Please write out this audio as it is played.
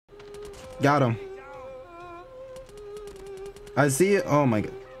Got him. I see it. Oh my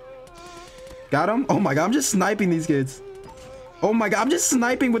god. Got him. Oh my god, I'm just sniping these kids. Oh my god, I'm just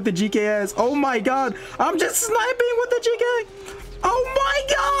sniping with the GKS. Oh my god, I'm just sniping with the GK. Oh my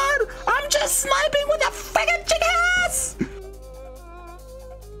god, I'm just sniping with the freaking GKS.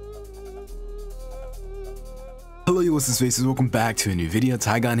 Hello, you what's this faces, welcome back to a new video.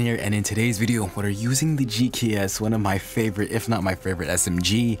 Tigon here, and in today's video we're using the GKS, one of my favorite, if not my favorite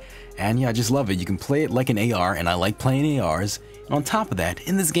SMG, and yeah, I just love it. You can play it like an AR, and I like playing ARs. And on top of that,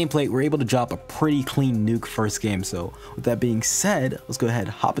 in this gameplay we're able to drop a pretty clean nuke first game. So with that being said, let's go ahead,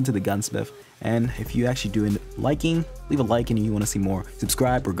 hop into the gunsmith, and if you actually do liking, leave a like, and you want to see more,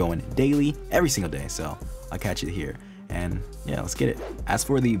 subscribe. We're going daily, every single day, so I'll catch you here. And yeah, let's get it. As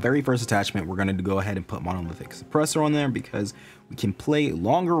for the very first attachment, we're going to go ahead and put monolithic suppressor on there because we can play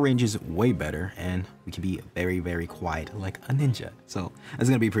longer ranges way better, and we can be very, very quiet like a ninja. So that's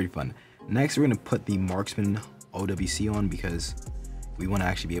going to be pretty fun. Next, we're going to put the marksman OWC on because we want to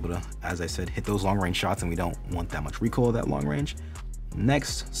actually be able to, as I said, hit those long range shots, and we don't want that much recoil at that long range.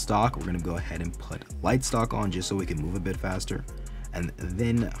 Next, stock, we're going to go ahead and put light stock on just so we can move a bit faster. And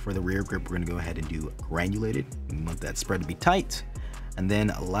then for the rear grip, we're going to go ahead and do granulated. We want that spread to be tight. And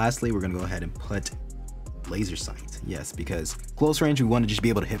then lastly, we're going to go ahead and put laser sight. Yes, because close range, we want to just be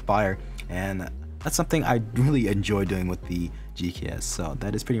able to hit fire. And that's something I really enjoy doing with the GKS. So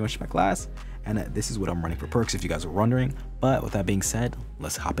that is pretty much my class. And this is what I'm running for perks, if you guys are wondering. But with that being said,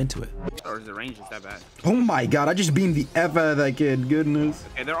 let's hop into it. Or is the range just that bad? Oh my god, I just beamed the F out of that kid. Goodness.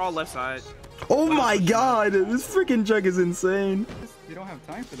 Okay, they're all left side. Oh my god, this freaking jug is insane. You don't have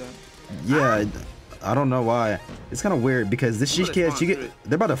time for that. Yeah, I don't know why. It's kind of weird because this GKS,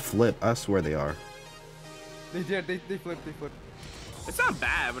 they're about to flip. I swear they are. They did. They flipped. It's not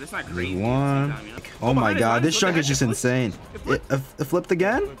bad, but it's not crazy. One. Oh my god, this jug is just insane. It flipped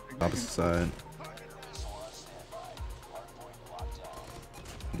again? Opposite side.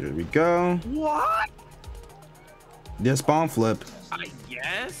 There we go. What? Yeah, spawn flip. I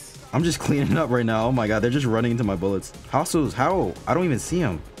guess. I'm just cleaning up right now. Oh my god, they're just running into my bullets. How? I don't even see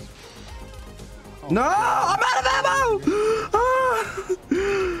him. Oh, no, I'm out of ammo!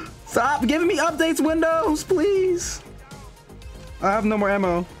 Ah. Stop giving me updates, Windows, please. I have no more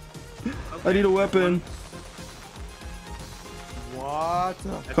ammo. Okay. I need a weapon. What?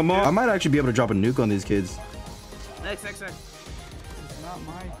 Come on. I might actually be able to drop a nuke on these kids. Next. It's not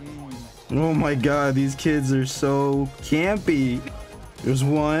my game. Oh my god, these kids are so campy. There's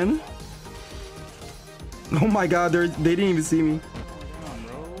one. Oh my god, they didn't even see me.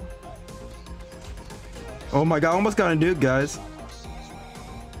 Oh my god, I almost got a nuke, guys.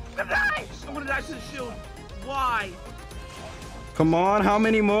 I'm gonna die to the shield. Why? Come on, how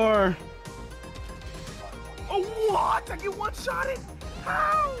many more? Oh, what? I get one-shotted?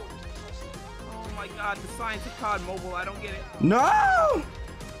 How? Oh my god, the science of COD Mobile, I don't get it. No!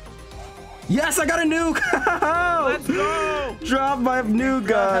 Yes, I got a nuke! Let's go! Drop my nuke,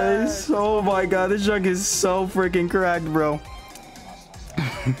 guys. Oh my god, this junk is so freaking cracked, bro.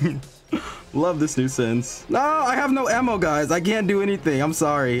 Love this new sense. No, I have no ammo, guys. I can't do anything. I'm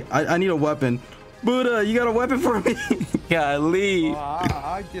sorry. I need a weapon. Buddha, you got a weapon for me? Golly. Oh,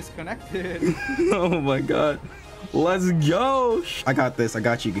 I disconnected. Oh my god. Let's go. I got this. I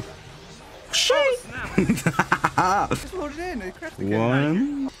got you. Shit. Just load it in. It cracked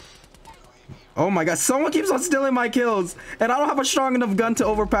again. One. Oh my god, someone keeps on stealing my kills, and I don't have a strong enough gun to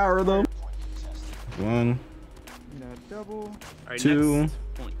overpower them. One. Double. Right, two.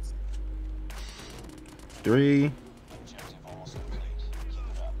 Three.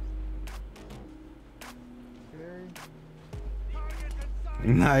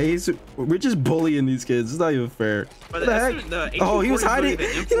 Nice. We're just bullying these kids. It's not even fair. But what the heck? Oh, he was hiding.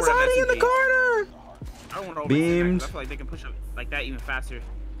 He was hiding in the corner. I don't want to beamed. I feel like they can push up like that even faster.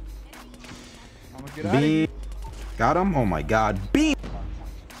 I'm gonna get out of here. Got him. Oh my god. Beam.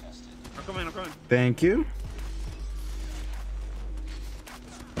 I'm coming. Thank you.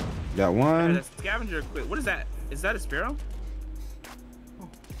 Got one. That's scavenger quit. What is that? Is that a sparrow?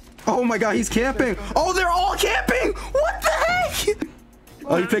 Oh my god, he's camping. Oh, they're all camping. What the heck?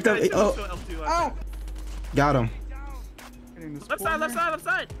 Oh, he picked up. Oh. Got him. Left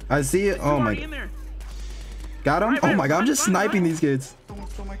side. I see it. Oh my god. Got him. Oh my god, I'm just sniping these kids.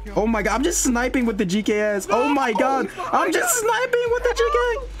 Oh my god, I'm just sniping with the GKS. Oh my god, I'm just sniping with the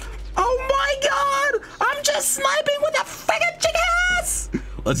GKS. Oh my god, I'm just sniping with the freaking GKS.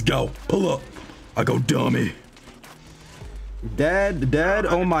 Let's go. Pull up. I go dummy. Dead.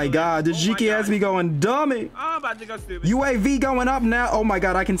 Oh my god, this GKS be going dummy. I'm about to go stupid. UAV going up now. Oh my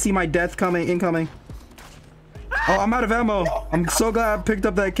god, I can see my death incoming. Oh, I'm out of ammo. I'm so glad I picked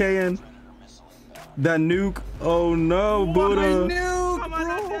up that KN. That nuke. Oh no, Buddha. Nuke, Come on,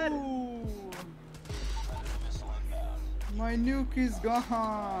 not dead. My nuke is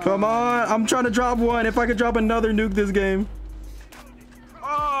gone. Come on, I'm trying to drop one. If I could drop another nuke this game.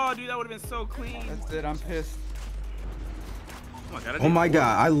 Oh, dude, that would have been so clean. That's it. I'm pissed. Oh my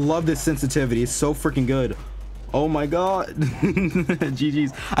god, I love this sensitivity. It's so freaking good. Oh my god.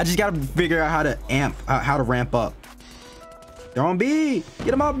 GG's. I just gotta figure out how to ramp up. They're on B.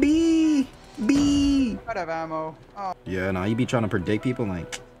 Get them out B. B. Out of ammo. Oh. Yeah, nah, you be trying to predict people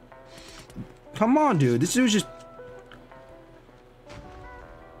like. Come on, dude. This dude's just.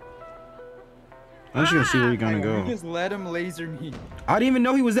 I'm just gonna see where you're gonna go. You just let him laser me. I didn't even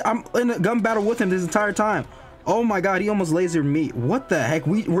know he was there. I'm in a gun battle with him this entire time. Oh my god, he almost lasered me. What the heck?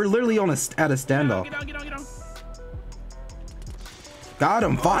 We're literally on at a standoff. Get on. Got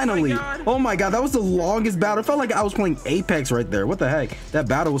him, finally. Oh my god, that was the longest battle. It felt like I was playing Apex right there. What the heck? That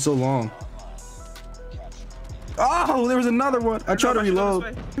battle was so long. Oh, there was another one. I tried to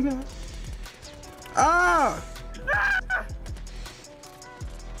reload. Ah!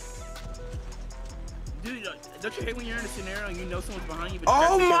 Dude, don't you hate when you're in a scenario and you know someone's behind you? But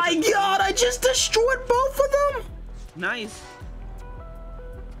Oh my god, I just destroyed both of them. Nice.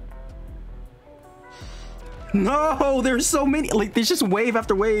 No, there's so many. Like, there's just wave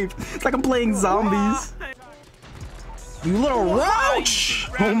after wave. It's like I'm playing zombies. You little roach!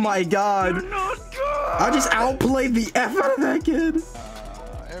 Oh my god. I just outplayed the F out of that kid.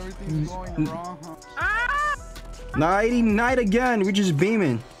 Everything's going wrong. Ah! Night again. We just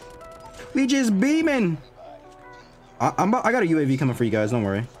beaming. We just beaming. I got a UAV coming for you guys. Don't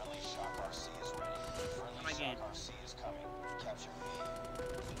worry.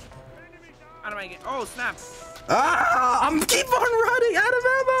 Oh, snap. Ah! I'm keep on running out of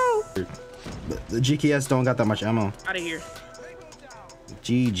ammo. The GKS don't got that much ammo. Out of here.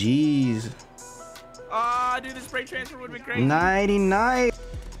 GG's. Oh, dude, the spray transfer would have been great. 99.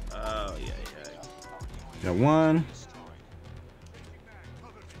 Oh, yeah. Got one.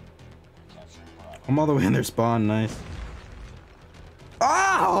 I'm all the way in their spawn. Nice.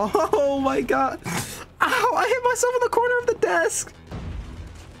 Ow! Oh my god. Ow! I hit myself in the corner of the desk.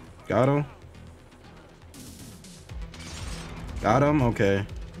 Got him. Got him. Okay.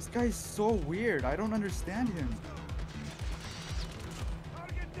 This guy's so weird. I don't understand him.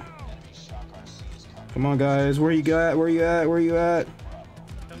 Come on, guys. Where you at? Where you at? Where you at?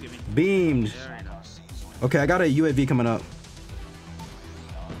 Don't give me. Beamed. Yeah, I know. Okay, I got a UAV coming up.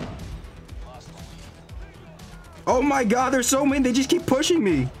 Oh my god, there's so many. They just keep pushing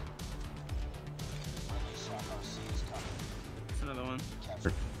me. That's another one.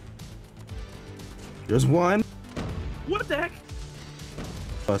 There's one. What the heck?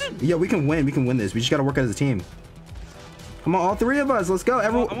 Yeah, we can win. We can win this. We just gotta work as a team. Come on, all three of us. Let's go.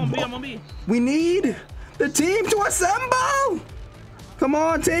 Everyone. I'm on B. We need the team to assemble. Come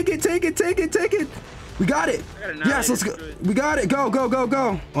on, take it. We got it. Yes, let's go. We got it.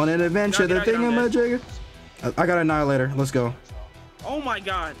 Go. On an adventure. The thingamajigger. I got Annihilator. Let's go. Oh my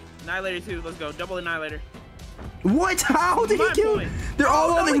god. Annihilator 2. Let's go. Double Annihilator. What? How did he kill? They're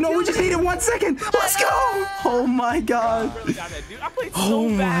all on. No, we just needed 1 second. Let's go. Oh my god. I really got that, dude. I played so Oh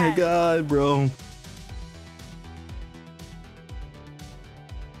my bad. god, bro.